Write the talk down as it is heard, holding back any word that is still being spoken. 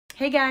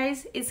Hey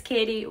guys, it's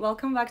Katie.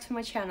 Welcome back to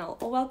my channel,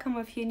 or welcome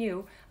if you're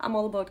new. I'm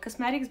all about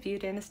cosmetics,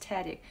 beauty and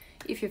aesthetic.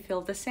 If you feel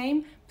the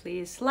same,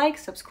 please like,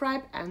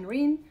 subscribe and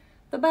ring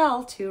the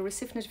bell to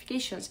receive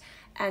notifications.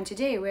 And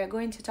today we are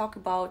going to talk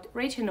about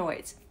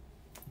retinoids.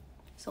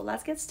 So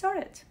let's get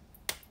started.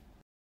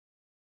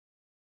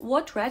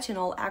 What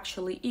retinol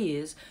actually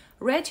is?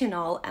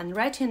 Retinol and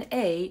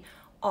Retin-A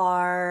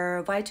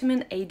are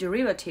vitamin A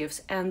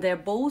derivatives, and they're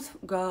both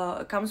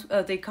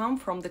they come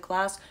from the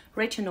class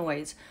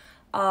retinoids.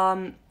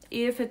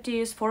 If it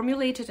is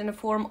formulated in the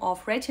form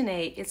of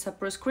Retin-A, it's a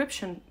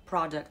prescription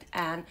product,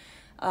 and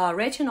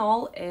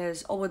retinol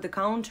is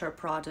over-the-counter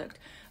product.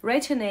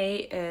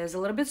 Retin-A is a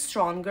little bit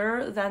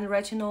stronger than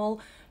retinol,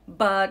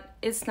 but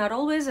it's not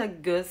always a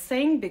good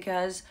thing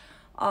because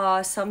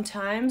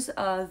sometimes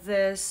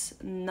this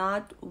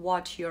not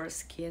what your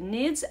skin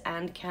needs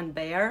and can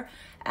bear,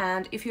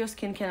 and if your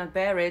skin cannot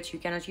bear it, you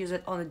cannot use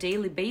it on a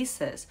daily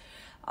basis,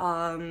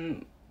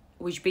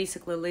 which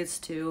basically leads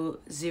to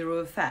zero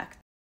effect.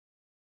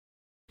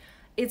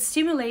 It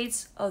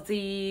stimulates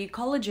the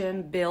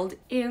collagen build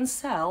in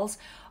cells.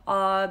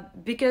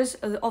 Because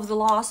of the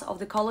loss of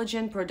the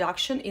collagen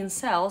production in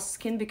cells,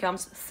 skin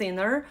becomes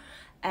thinner,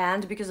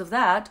 and because of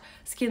that,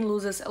 skin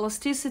loses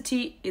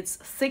elasticity, its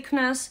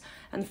thickness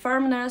and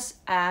firmness,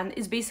 and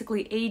is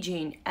basically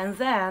aging, and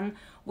then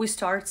we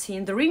start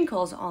seeing the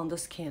wrinkles on the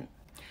skin.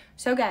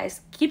 So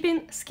guys,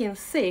 keeping skin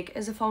thick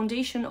is a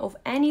foundation of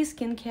any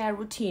skincare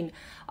routine.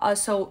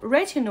 So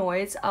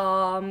retinoids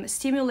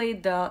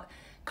stimulate the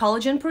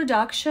collagen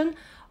production,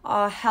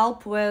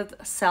 help with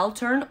cell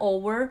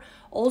turnover.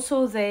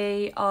 Also,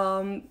 they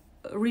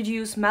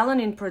reduce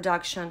melanin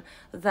production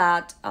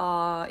that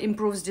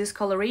improves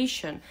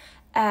discoloration,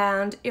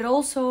 and it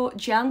also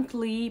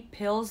gently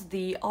peels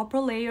the upper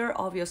layer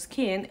of your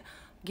skin,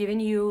 giving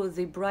you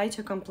the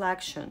brighter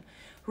complexion.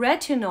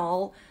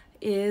 Retinol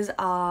is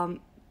a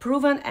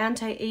proven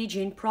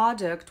anti-aging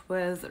product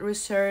with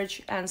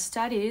research and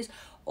studies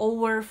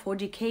over 4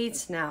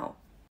 decades now.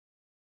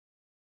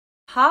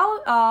 How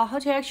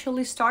to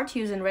actually start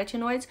using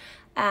retinoids,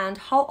 and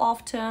how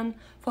often,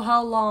 for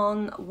how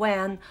long,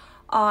 when?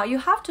 You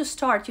have to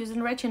start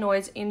using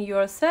retinoids in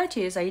your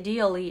 30s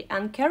ideally,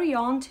 and carry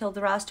on till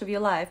the rest of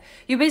your life.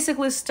 You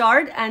basically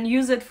start and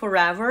use it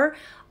forever.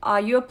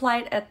 You apply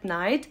it at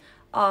night,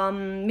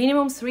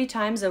 minimum 3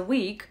 times a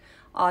week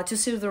to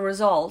see the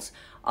results.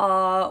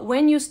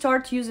 When you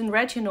start using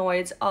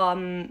retinoids,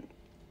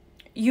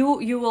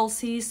 you will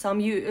see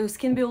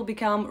skin will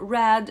become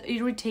red,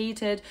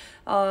 irritated,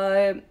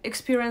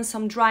 experience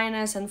some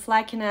dryness and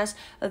flakiness.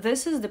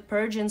 This is the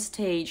purging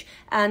stage,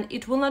 and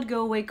it will not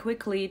go away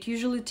quickly. It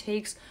usually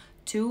takes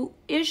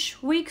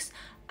 2-ish weeks,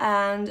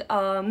 and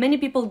many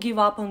people give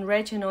up on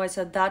retinoids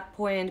at that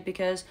point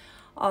because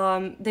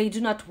they do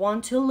not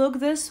want to look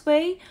this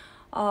way,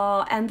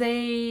 and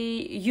they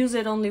use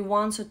it only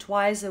once or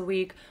twice a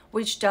week,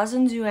 which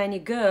doesn't do any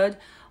good.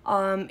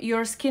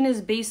 Your skin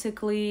is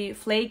basically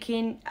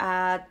flaking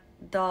all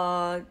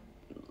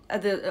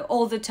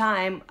the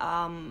time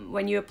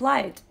when you apply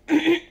it.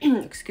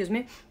 Excuse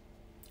me.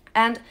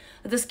 And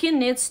the skin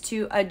needs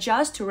to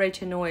adjust to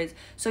retinoids,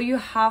 so you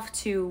have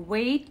to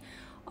wait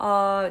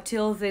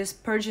till this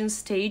purging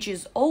stage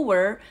is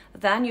over.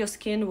 Then your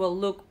skin will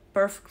look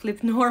perfectly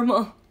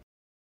normal.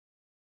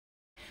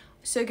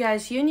 So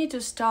guys, you need to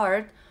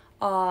start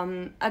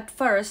at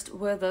first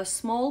with a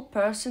small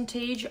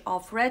percentage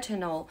of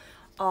retinol.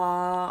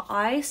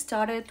 I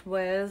started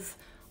with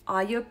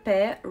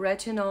IUP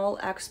Retinol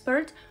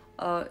Expert,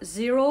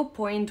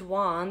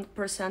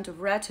 0.1% of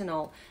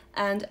retinol,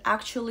 and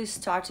actually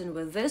starting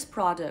with this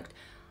product,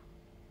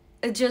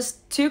 it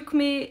just took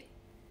me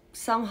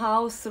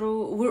somehow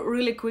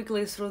really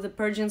quickly through the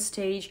purging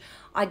stage.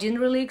 I didn't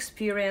really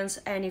experience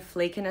any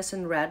flakiness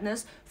and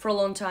redness for a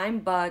long time,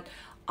 but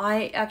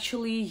I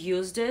actually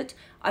used it.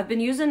 I've been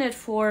using it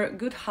for a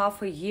good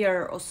half a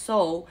year or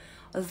so.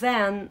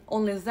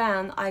 Only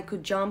then I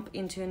could jump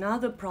into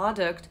another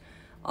product,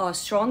 a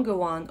stronger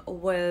one,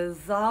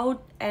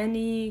 without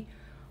any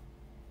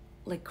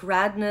like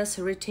redness,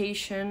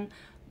 irritation,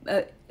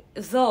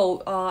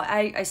 though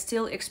I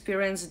still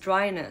experience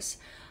dryness.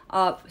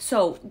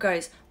 So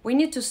guys, we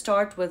need to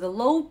start with a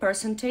low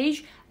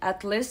percentage,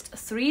 at least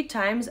 3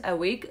 times a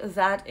week,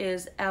 that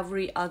is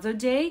every other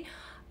day,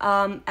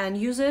 and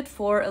use it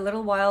for a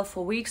little while,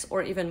 for weeks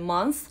or even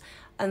months.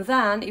 And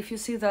then if you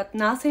see that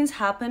nothing's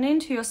happening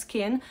to your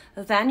skin,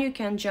 then you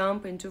can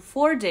jump into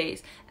 4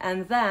 days,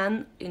 and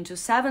then into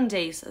 7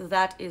 days.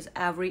 That is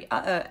every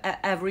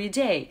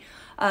day.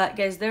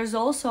 Guys, there's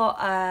also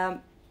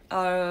a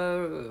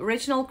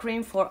retinol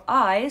cream for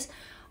eyes.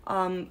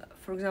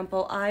 For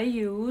example, I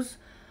use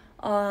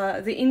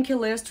the Inky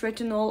List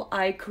Retinol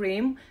Eye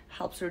Cream.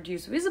 Helps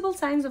reduce visible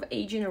signs of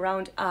aging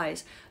around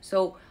eyes.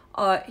 So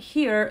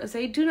here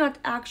they do not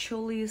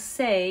actually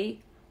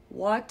say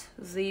what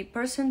the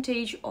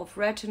percentage of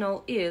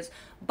retinol is,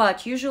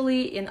 but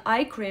usually in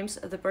eye creams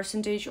the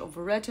percentage of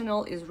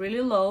retinol is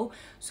really low,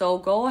 so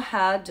go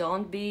ahead,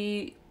 don't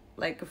be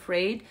like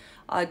afraid.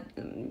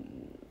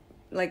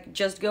 like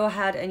just go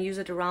ahead and use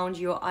it around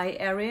your eye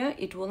area.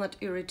 It will not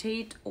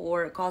irritate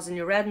or cause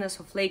any redness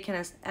or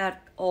flakiness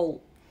at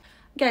all.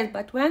 Guys,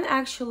 but when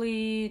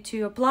actually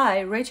to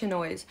apply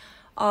retinoids,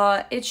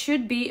 it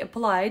should be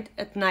applied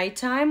at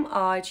nighttime,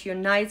 to your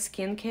night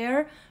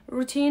skincare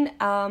routine,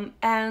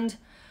 and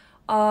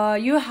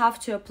you have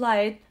to apply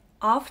it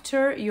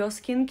after your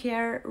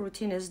skincare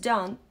routine is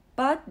done,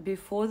 but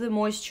before the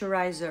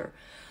moisturizer.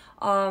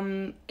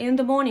 In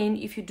the morning,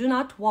 if you do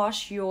not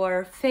wash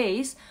your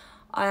face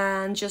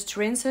and just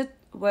rinse it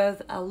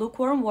with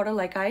lukewarm water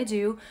like I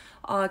do,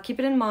 keep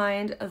it in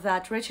mind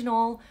that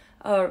retinoids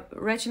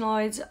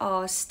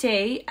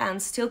stay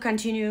and still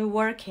continue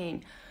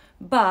working.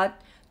 But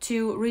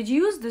to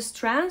reduce the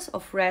strength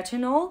of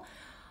retinol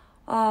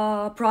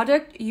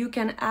product, you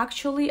can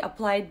actually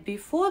apply it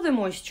before the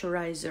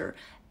moisturizer,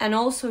 and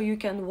also you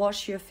can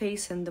wash your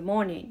face in the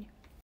morning.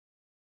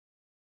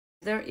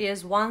 There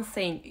is one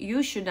thing: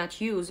 you should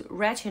not use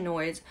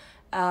retinoids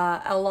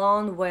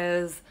along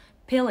with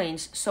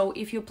peelings. So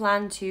if you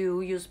plan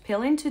to use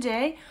peeling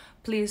today,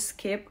 please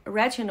skip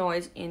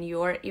retinoids in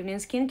your evening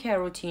skincare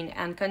routine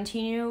and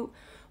continue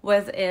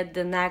with it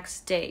the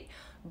next day.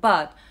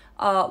 But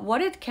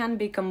what it can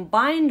be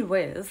combined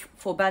with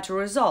for better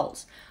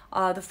results.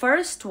 The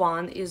first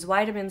one is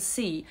vitamin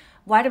C.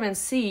 Vitamin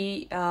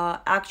C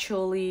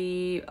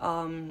actually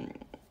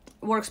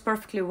works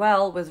perfectly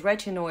well with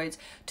retinoids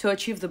to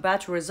achieve the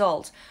better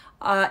results.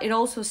 It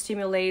also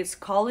stimulates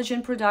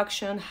collagen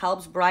production,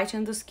 helps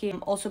brighten the skin,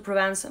 also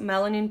prevents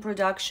melanin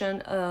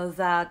production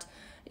that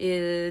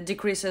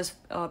decreases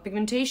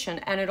pigmentation,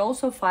 and it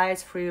also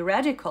fights free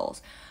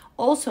radicals.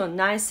 Also,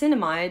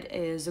 niacinamide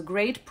is a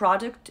great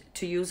product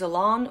to use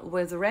along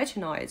with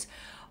retinoids.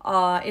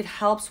 It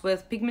helps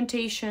with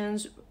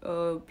pigmentation,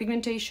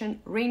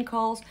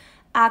 wrinkles,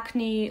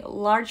 acne,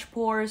 large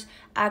pores,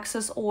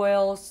 excess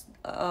oils,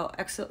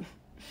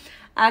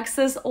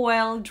 excess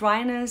oil,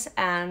 dryness,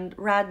 and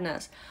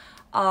redness.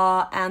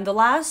 And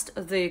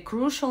the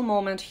crucial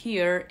moment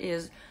here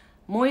is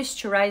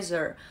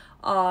moisturizer.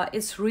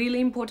 It's really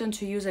important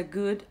to use a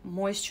good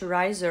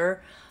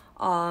moisturizer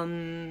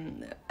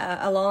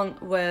along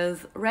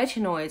with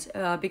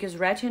retinoids, because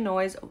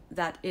retinoids,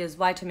 that is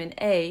vitamin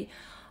A,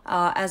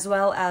 as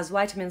well as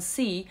vitamin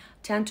C,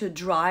 tend to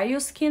dry your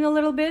skin a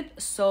little bit,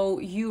 so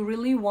you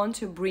really want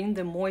to bring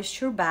the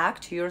moisture back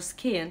to your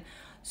skin.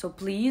 So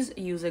please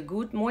use a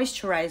good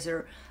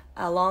moisturizer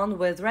along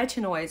with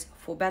retinoids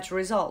for better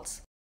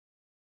results.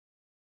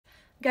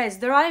 Guys,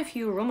 there are a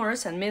few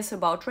rumors and myths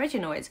about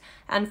retinoids,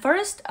 and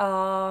first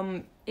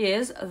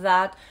is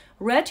that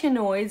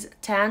retinoids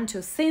tend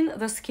to thin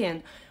the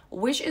skin,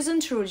 which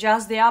isn't true,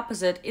 just the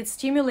opposite. It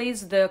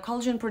stimulates the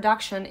collagen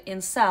production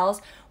in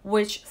cells,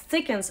 which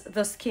thickens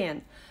the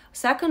skin.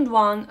 Second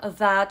one,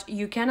 that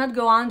you cannot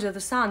go under the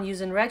sun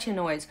using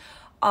retinoids.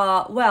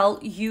 Well,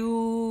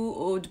 you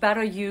would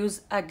better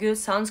use a good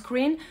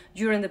sunscreen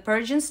during the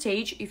purging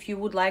stage if you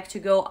would like to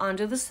go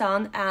under the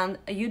sun, and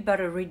you'd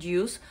better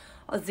reduce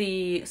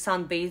the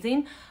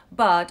sunbathing.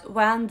 But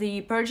when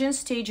the purging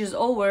stage is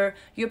over,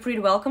 you're pretty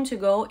welcome to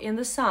go in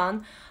the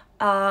sun.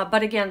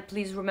 But again,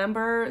 please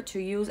remember to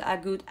use a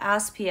good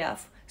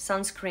SPF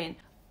sunscreen.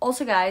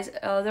 Also, guys,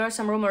 there are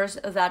some rumors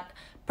that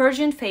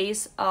purging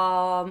phase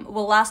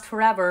will last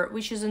forever,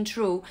 which isn't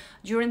true.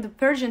 During the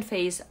purging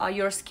phase,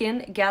 your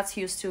skin gets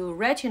used to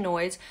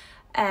retinoids,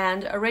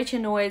 and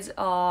retinoids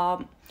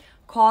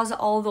cause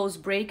all those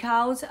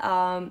breakouts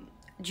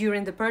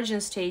during the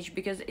purging stage,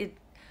 because it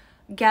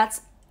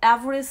gets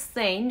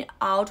everything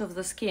out of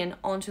the skin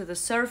onto the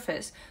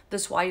surface.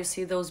 That's why you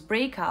see those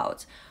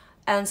breakouts.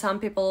 And some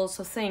people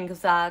also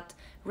think that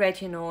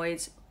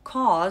retinoids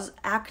cause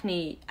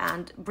acne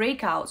and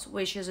breakouts,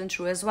 which isn't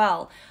true as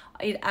well.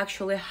 It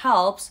actually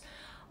helps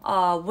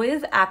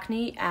with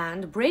acne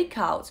and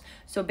breakouts.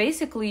 So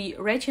basically,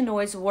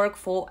 retinoids work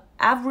for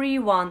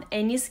everyone,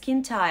 any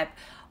skin type.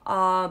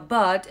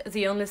 But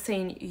the only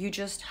thing, you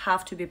just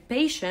have to be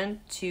patient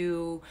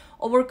to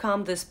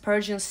overcome this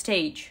purging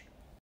stage.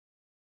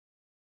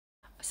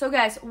 So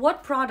guys,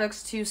 what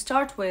products to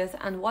start with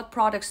and what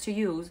products to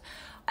use?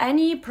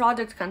 Any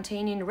product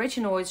containing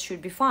retinoids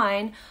should be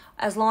fine,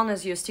 as long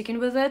as you're sticking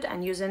with it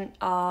and using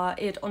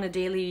it on a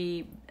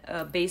daily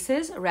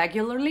basis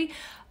regularly.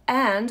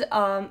 And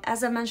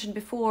as I mentioned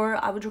before,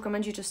 I would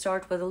recommend you to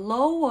start with a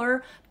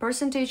lower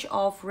percentage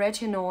of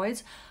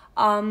retinoids,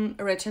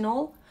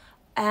 retinol,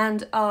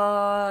 and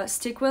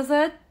stick with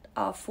it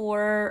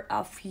for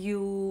a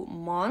few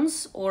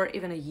months or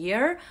even a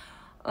year.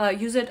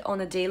 Use it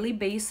on a daily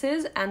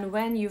basis, and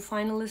when you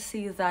finally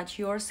see that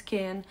your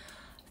skin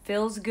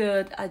feels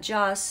good,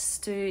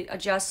 adjust to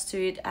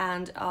it,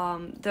 and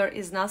there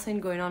is nothing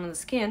going on in the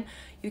skin,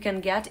 you can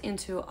get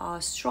into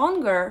a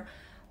stronger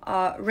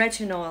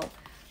retinol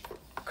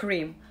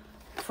cream.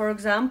 For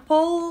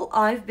example,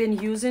 I've been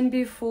using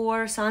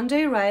before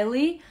Sunday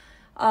Riley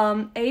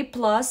A+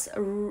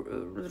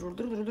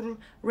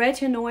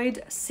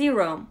 retinoid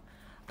serum.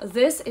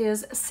 This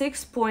is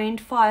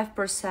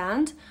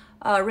 6.5%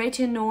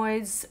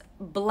 Retinoids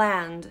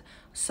blend.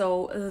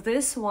 So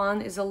this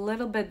one is a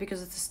little bit,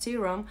 because it's a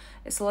serum,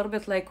 it's a little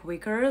bit like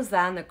weaker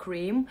than a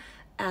cream,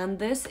 and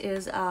this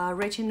is a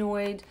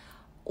retinoid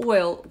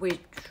oil which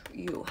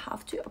you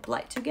have to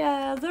apply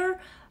together,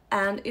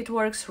 and it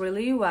works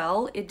really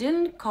well. It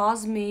didn't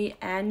cause me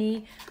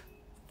any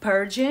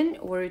purging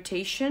or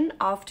irritation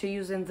after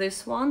using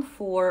this one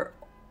for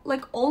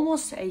like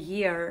almost a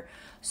year,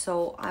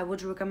 so I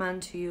would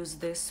recommend to use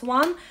this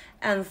one.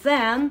 And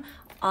then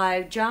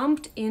I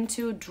jumped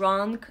into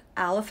Drunk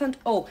Elephant.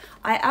 Oh,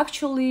 I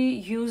actually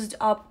used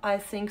up, I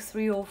think,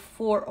 3 or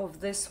 4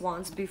 of these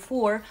ones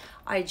before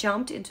I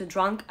jumped into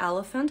Drunk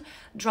Elephant.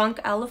 Drunk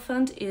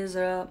Elephant is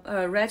a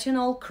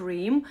retinol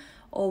cream,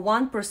 or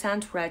 1%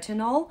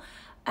 retinol,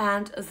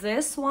 and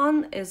this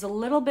one is a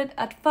little bit,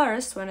 at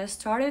first when I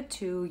started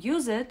to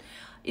use it,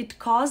 it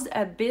caused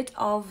a bit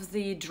of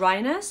the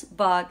dryness,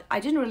 but I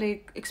didn't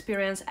really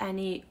experience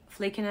any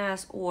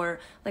flakiness, or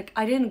like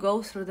I didn't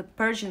go through the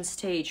purging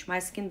stage, my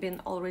skin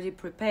been already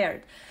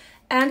prepared.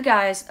 And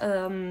guys,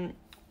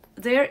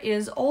 there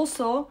is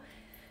also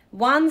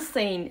one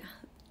thing,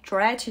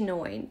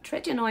 tretinoin.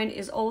 Tretinoin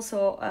is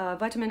also a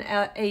vitamin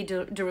A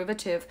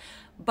derivative,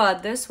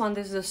 but this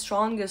is the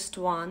strongest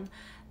one.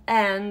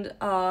 And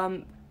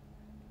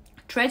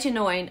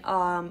tretinoin,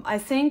 I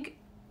think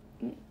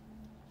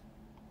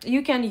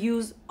you can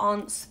use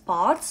on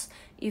spots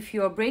if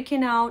you're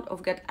breaking out or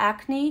get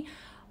acne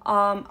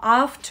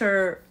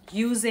after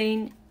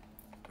using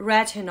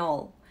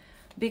retinol,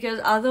 because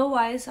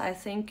otherwise I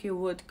think it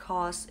would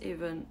cause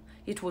even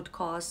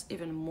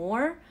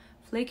more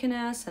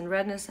flakiness and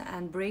redness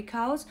and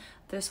breakouts.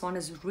 This one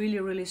is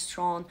really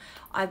strong.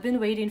 I've been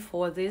waiting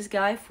for this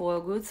guy for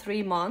a good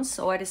 3 months,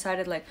 so I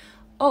decided like,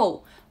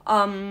 oh,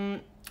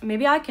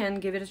 maybe I can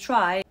give it a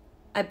try.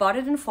 I bought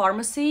it in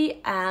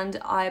pharmacy and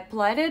I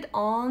applied it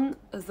on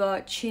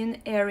the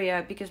chin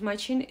area because my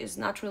chin is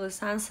not really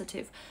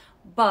sensitive.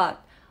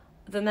 But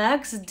the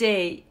next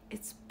day,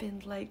 it's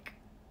been like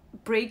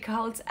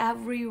breakouts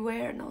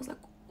everywhere, and I was like,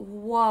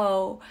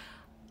 whoa,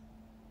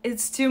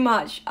 it's too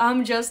much.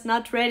 I'm just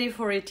not ready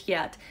for it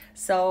yet.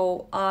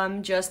 So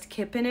I'm just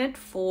keeping it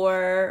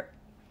for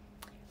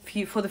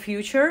the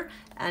future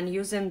and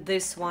using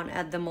this one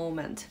at the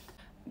moment.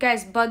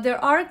 Guys, but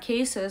there are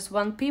cases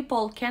when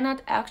people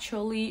cannot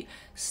actually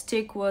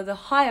stick with a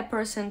higher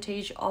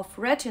percentage of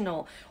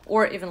retinol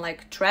or even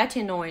like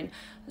tretinoin.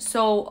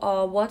 So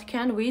what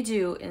can we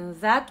do in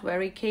that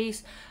very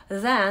case?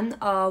 Then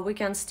we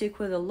can stick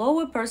with a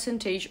lower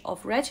percentage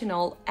of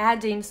retinol,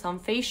 adding some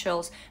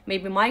facials,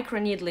 maybe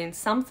microneedling,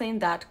 something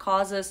that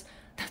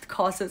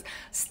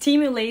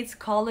stimulates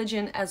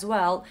collagen as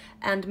well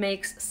and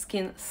makes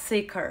skin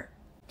thicker.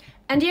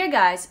 And yeah,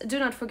 guys, do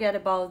not forget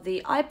about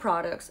the eye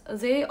products.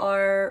 They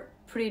are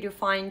pretty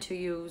fine to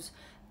use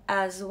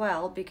as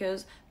well,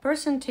 because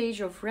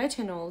percentage of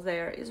retinol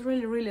there is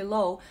really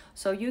low,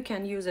 so you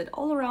can use it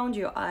all around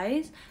your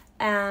eyes,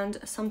 and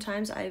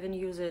sometimes I even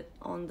use it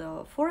on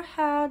the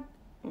forehead,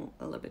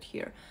 a little bit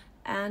here,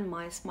 and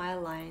my smile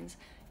lines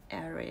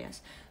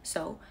areas.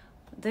 So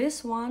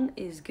this one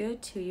is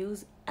good to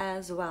use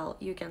as well.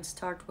 You can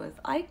start with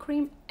eye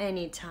cream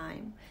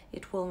anytime.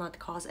 It will not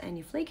cause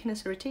any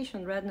flakiness,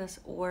 irritation, redness,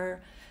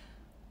 or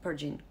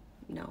purging.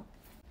 No.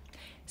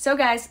 So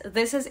guys,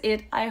 this is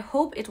it. I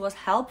hope it was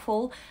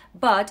helpful,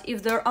 but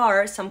if there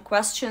are some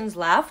questions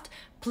left,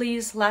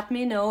 please let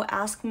me know.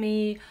 Ask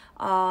me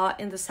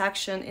in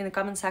the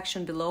comment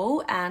section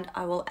below, and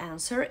I will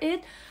answer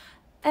it.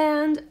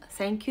 And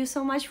thank you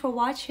so much for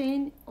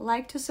watching.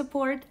 Like to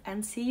support,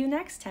 and see you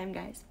next time,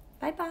 guys.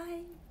 Bye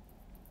bye.